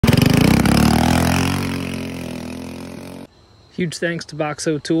Huge thanks to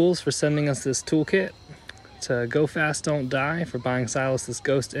BoxoTools for sending us this toolkit, to Go Fast Don't Die for buying Silas this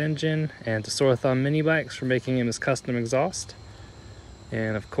ghost engine, and to Sore Thumb Mini Bikes for making him his custom exhaust.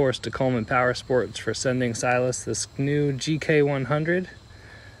 And of course to Coleman Powersports for sending Silas this new GK100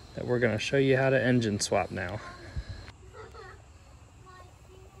 that we're going to show you how to engine swap now.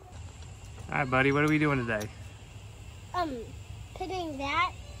 Alright buddy, what are we doing today? Putting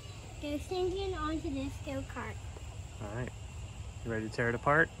that ghost engine onto this go kart. Alright, you ready to tear it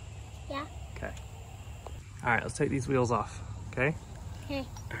apart? Yeah. Okay. Alright, let's take these wheels off, okay? Okay.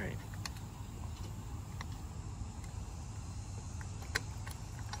 Alright.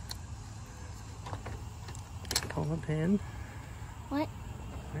 Pull the pin. What?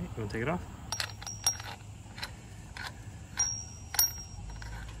 Alright, you want to take it off?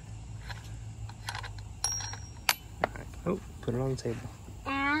 Alright, oh, put it on the table.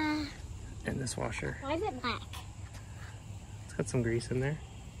 And this washer. Why is it black? It's got some grease in there.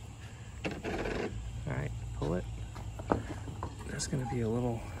 Alright, pull it. There's going to be a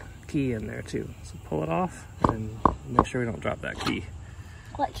little key in there too. So pull it off and make sure we don't drop that key.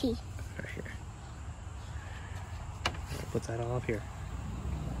 What key? Right here. Put that all up here.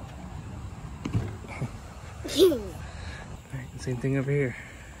 Alright, same thing over here.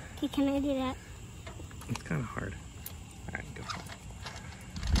 Okay, can I do that? It's kind of hard. Alright, go.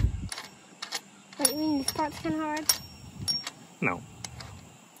 What do you mean this part's kind of hard? No.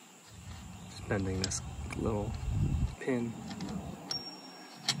 Just bending this little pin.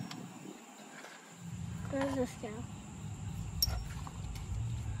 Where does this go?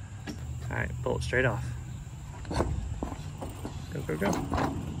 Alright, pull it straight off. Go, go, go.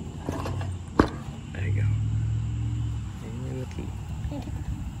 There you go. And the key.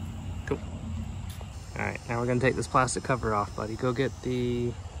 Cool. Alright, now we're going to take this plastic cover off, buddy. Go get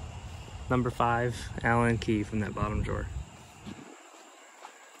the number 5 Allen key from that bottom drawer.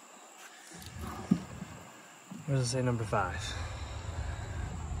 Where does it say number 5?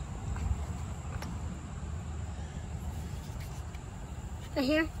 Right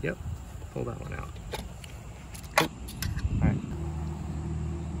here? Yep. Pull that one out. Cool. Alright.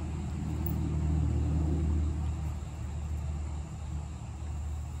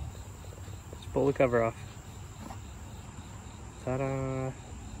 Just pull the cover off. Ta-da!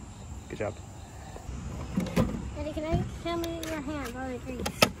 Good job. Daddy, can I tell me your hands all the grease?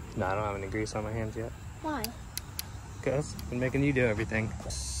 No, I don't have any grease on my hands yet. Why? Because I've been making you do everything.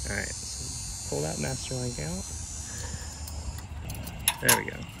 Alright, so pull that master link out. There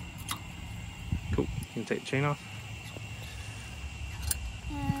we go. Cool. You can take the chain off.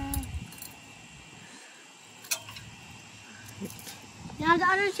 Now the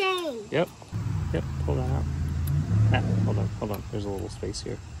other chain. Yep. Yep, pull that out. Ah, hold on. There's a little space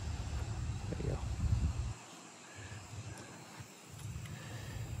here. There you go.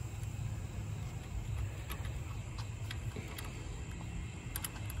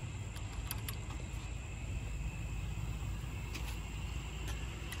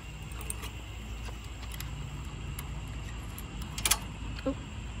 Oh.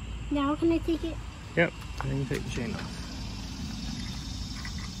 Now can I take it? Yep, and then you take the chain off.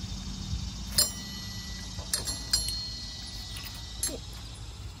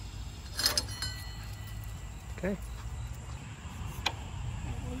 Okay.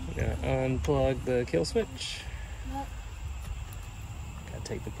 We're gonna unplug the kill switch. Yep. Gotta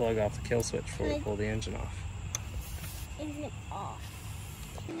take the plug off the kill switch before we pull the engine off. Is it off?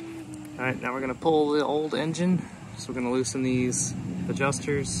 Alright, now we're gonna pull the old engine. So we're gonna loosen these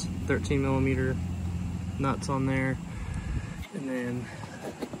adjusters, 13mm nuts on there, and then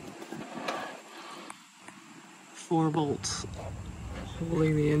 4 bolts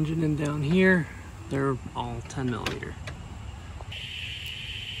holding the engine in down here. They're all 10mm.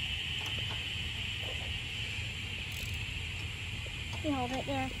 You hold it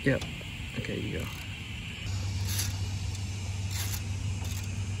there. Yep. Okay, you go.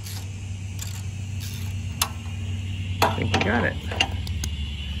 I think we got it.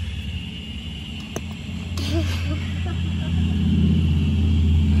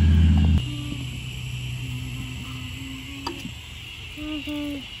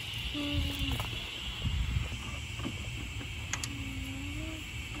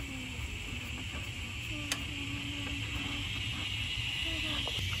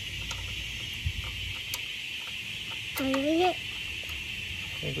 Moving it.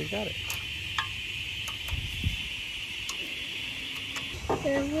 I think we got it.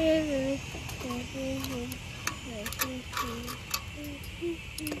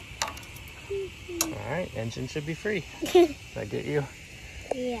 Alright, engine should be free. Did I get you?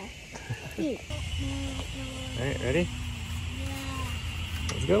 Yeah. Alright, ready?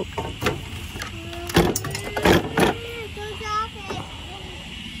 Let's go.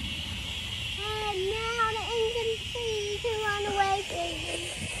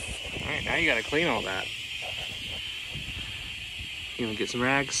 Alright, now you gotta clean all that. You wanna get some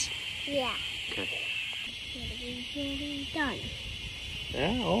rags? Yeah. Okay. Done.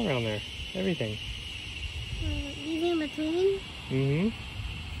 Yeah, all around there. Everything. These in between? Mm-hmm.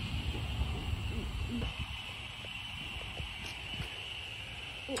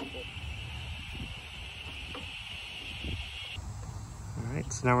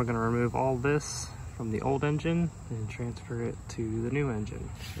 Alright, so now we're going to remove all this from the old engine and transfer it to the new engine.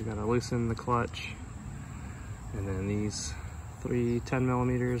 We got to loosen the clutch, and then these 3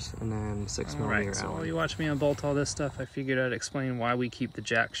 10mm and then 6mm Alright, so Allen. while you watch me unbolt all this stuff, I figured I'd explain why we keep the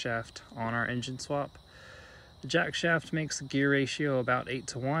jack shaft on our engine swap. The jack shaft makes the gear ratio about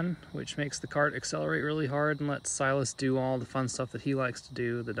 8:1, which makes the kart accelerate really hard and lets Silas do all the fun stuff that he likes to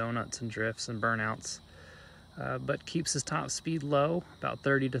do, the donuts and drifts and burnouts, but keeps his top speed low, about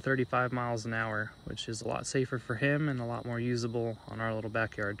 30 to 35 miles an hour, which is a lot safer for him and a lot more usable on our little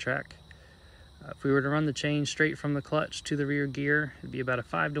backyard track. If we were to run the change straight from the clutch to the rear gear, it'd be about a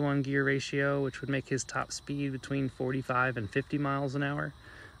 5:1 gear ratio, which would make his top speed between 45 and 50 miles an hour.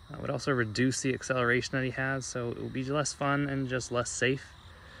 It would also reduce the acceleration that he has, so it would be less fun and just less safe.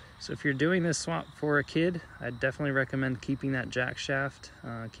 So if you're doing this swap for a kid, I'd definitely recommend keeping that jack shaft,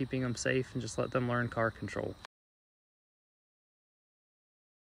 keeping them safe, and just let them learn car control.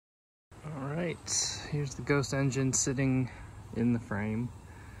 Alright, here's the Ghost engine sitting in the frame.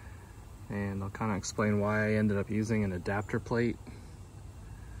 And I'll kind of explain why I ended up using an adapter plate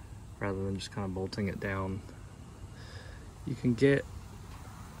rather than just kind of bolting it down. You can get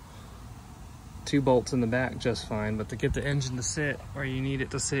 2 bolts in the back just fine, but to get the engine to sit where you need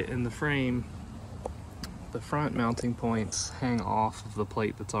it to sit in the frame, the front mounting points hang off of the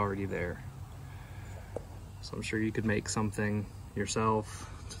plate that's already there. So I'm sure you could make something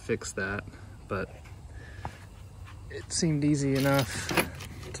yourself to fix that, but it seemed easy enough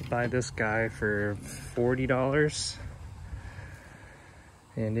to buy this guy for $40,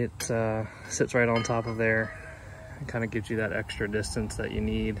 and it sits right on top of there. It kind of gives you that extra distance that you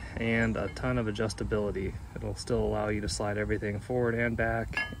need and a ton of adjustability. It'll still allow you to slide everything forward and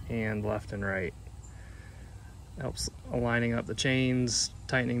back and left and right. Helps aligning up the chains,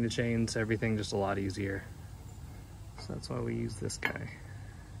 tightening the chains, everything just a lot easier. So that's why we use this guy.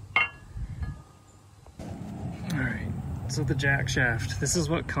 Alright, so the jack shaft. This is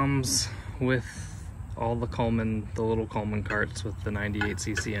what comes with all the Coleman, the little Coleman carts with the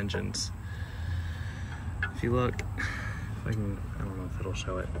 98cc engines. If you look, if I don't know if it'll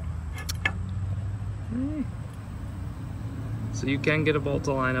show it. So you can get a bolt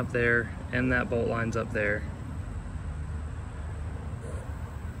to line up there, and that bolt lines up there.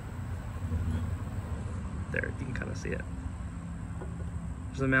 There, you can kind of see it.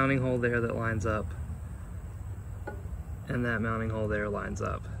 There's a mounting hole there that lines up, and that mounting hole there lines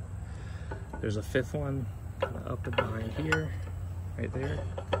up. There's a 5th one kind of up and behind here, right there,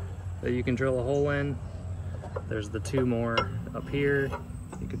 that you can drill a hole in. There's the 2 more up here.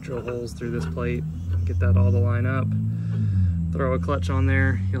 You could drill holes through this plate, get that all to line up. Throw a clutch on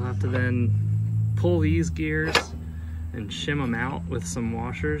there. You'll have to then pull these gears and shim them out with some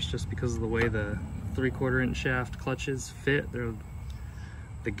washers, just because of the way the 3/4 inch shaft clutches fit.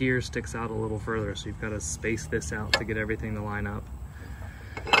 The gear sticks out a little further, so you've got to space this out to get everything to line up.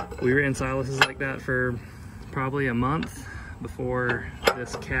 We ran Silas's like that for probably a month before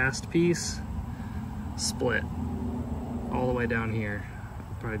this cast piece split all the way down here.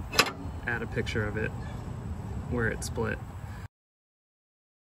 I'll probably add a picture of it where it split.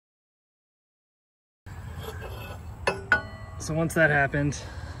 So once that happened,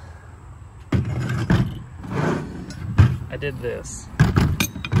 I did this.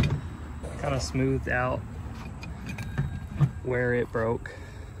 Kind of smoothed out where it broke.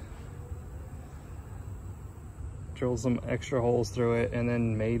 Drilled some extra holes through it, and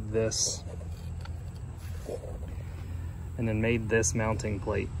then made this mounting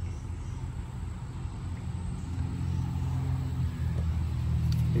plate.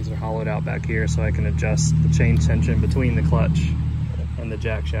 These are hollowed out back here so I can adjust the chain tension between the clutch and the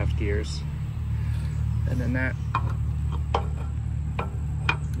jack shaft gears. And then that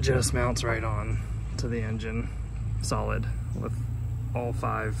just mounts right on to the engine, solid, with all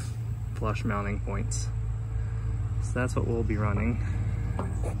 5 flush mounting points. So that's what we'll be running.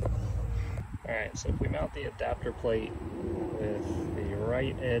 Alright, so if we mount the adapter plate with the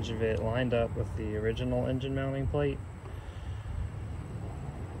right edge of it lined up with the original engine mounting plate,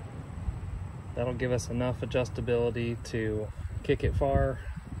 that'll give us enough adjustability to kick it far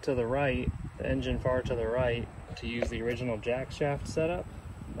to the right, the engine far to the right, to use the original jack shaft setup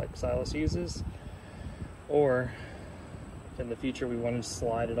like Silas uses, or if in the future we wanted to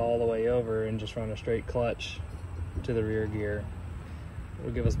slide it all the way over and just run a straight clutch to the rear gear. It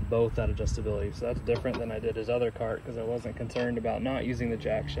will give us both that adjustability. So that's different than I did his other cart because I wasn't concerned about not using the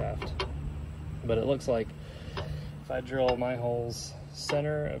jack shaft. But it looks like if I drill my holes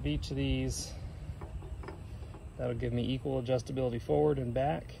center of each of these, that'll give me equal adjustability forward and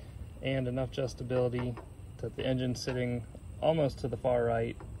back, and enough adjustability that the engine's sitting almost to the far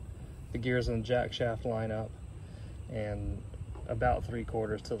right, the gears and the jack shaft line up, and about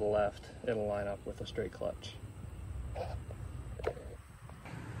 3/4 to the left, it'll line up with a straight clutch.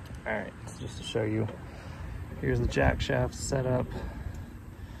 All right, so just to show you, here's the jack shaft set up,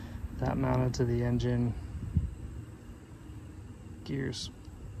 that mounted to the engine. Gears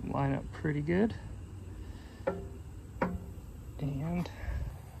line up pretty good. And,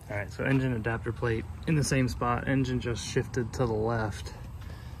 all right, so engine adapter plate in the same spot, engine just shifted to the left.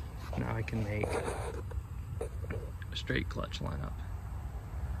 Now I can make a straight clutch lineup.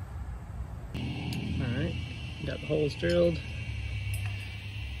 All right, got the holes drilled.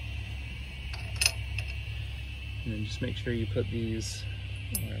 And then just make sure you put these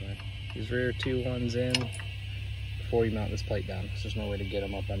rear two ones in before you mount this plate down, because there's no way to get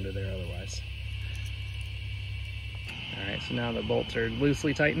them up under there otherwise. All right, so now the bolts are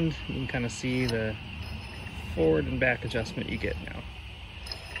loosely tightened. You can kind of see the forward and back adjustment you get now.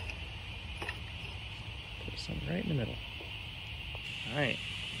 Put some right in the middle. All right,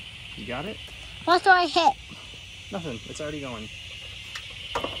 you got it? What do I hit? Nothing, it's already going.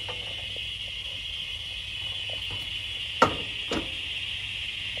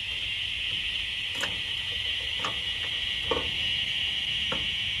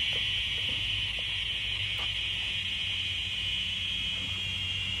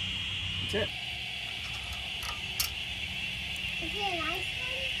 That's it. Is it an ice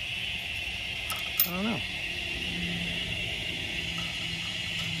cream? I don't know.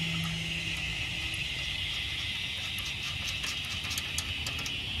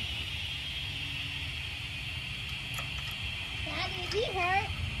 Daddy, he hurt.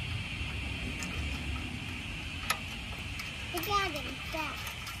 Look at him, back.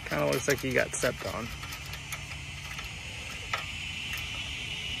 Kind of looks like he got stepped on.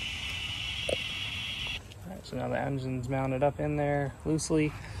 Alright, so now the engine's mounted up in there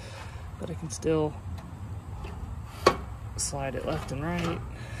loosely, but I can still slide it left and right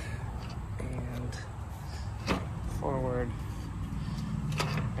and forward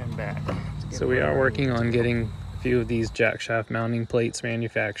and back. So we are working on getting a few of these jack shaft mounting plates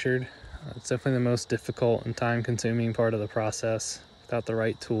manufactured. It's definitely the most difficult and time-consuming part of the process. Without the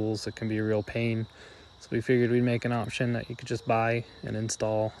right tools, it can be a real pain. So we figured we'd make an option that you could just buy and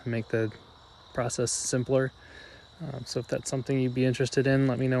install and make the process simpler. So if that's something you'd be interested in,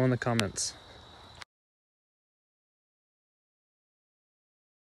 let me know in the comments.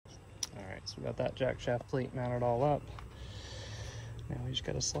 All right, so we got that jack shaft plate mounted all up. Now we just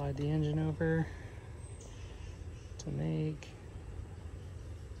got to slide the engine over to make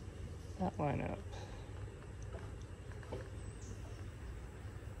that line up.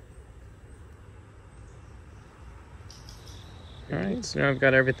 All right, so now I've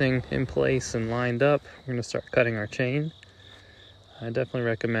got everything in place and lined up. We're gonna start cutting our chain. I definitely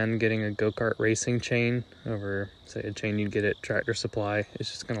recommend getting a go-kart racing chain over, say, a chain you'd get at Tractor Supply.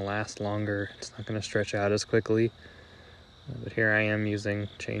 It's just gonna last longer. It's not gonna stretch out as quickly. But here I am using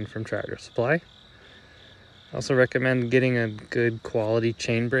chain from Tractor Supply. I also recommend getting a good quality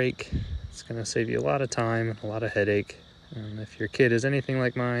chain brake. It's gonna save you a lot of time and a lot of headache. And if your kid is anything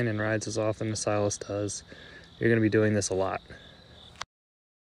like mine and rides as often as Silas does, you're gonna be doing this a lot.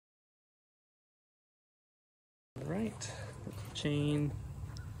 All right, chain's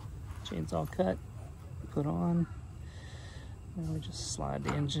all cut, put on. Now we just slide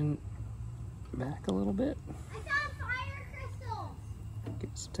the engine back a little bit. I found fire crystals.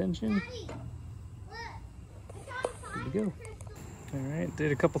 Get some tension. Daddy, look. I found fire Good to go. crystals. All right,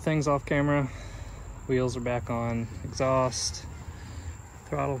 did a couple things off camera. Wheels are back on, exhaust,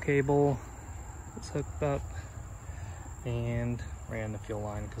 throttle cable is hooked up, and ran the fuel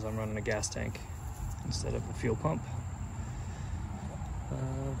line because I'm running a gas tank instead of a fuel pump.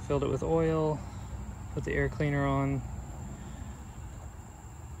 Filled it with oil, put the air cleaner on.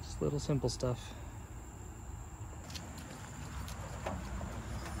 Just little simple stuff.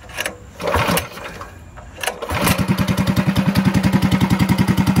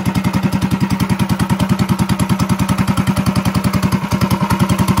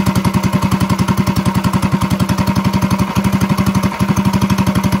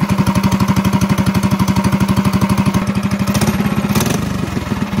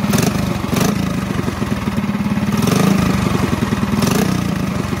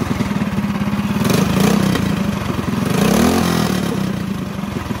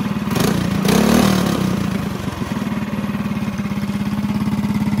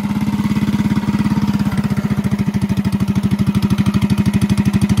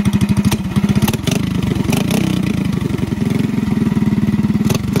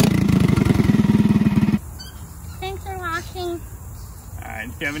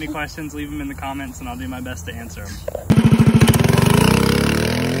 have any questions, leave them in the comments and I'll do my best to answer them.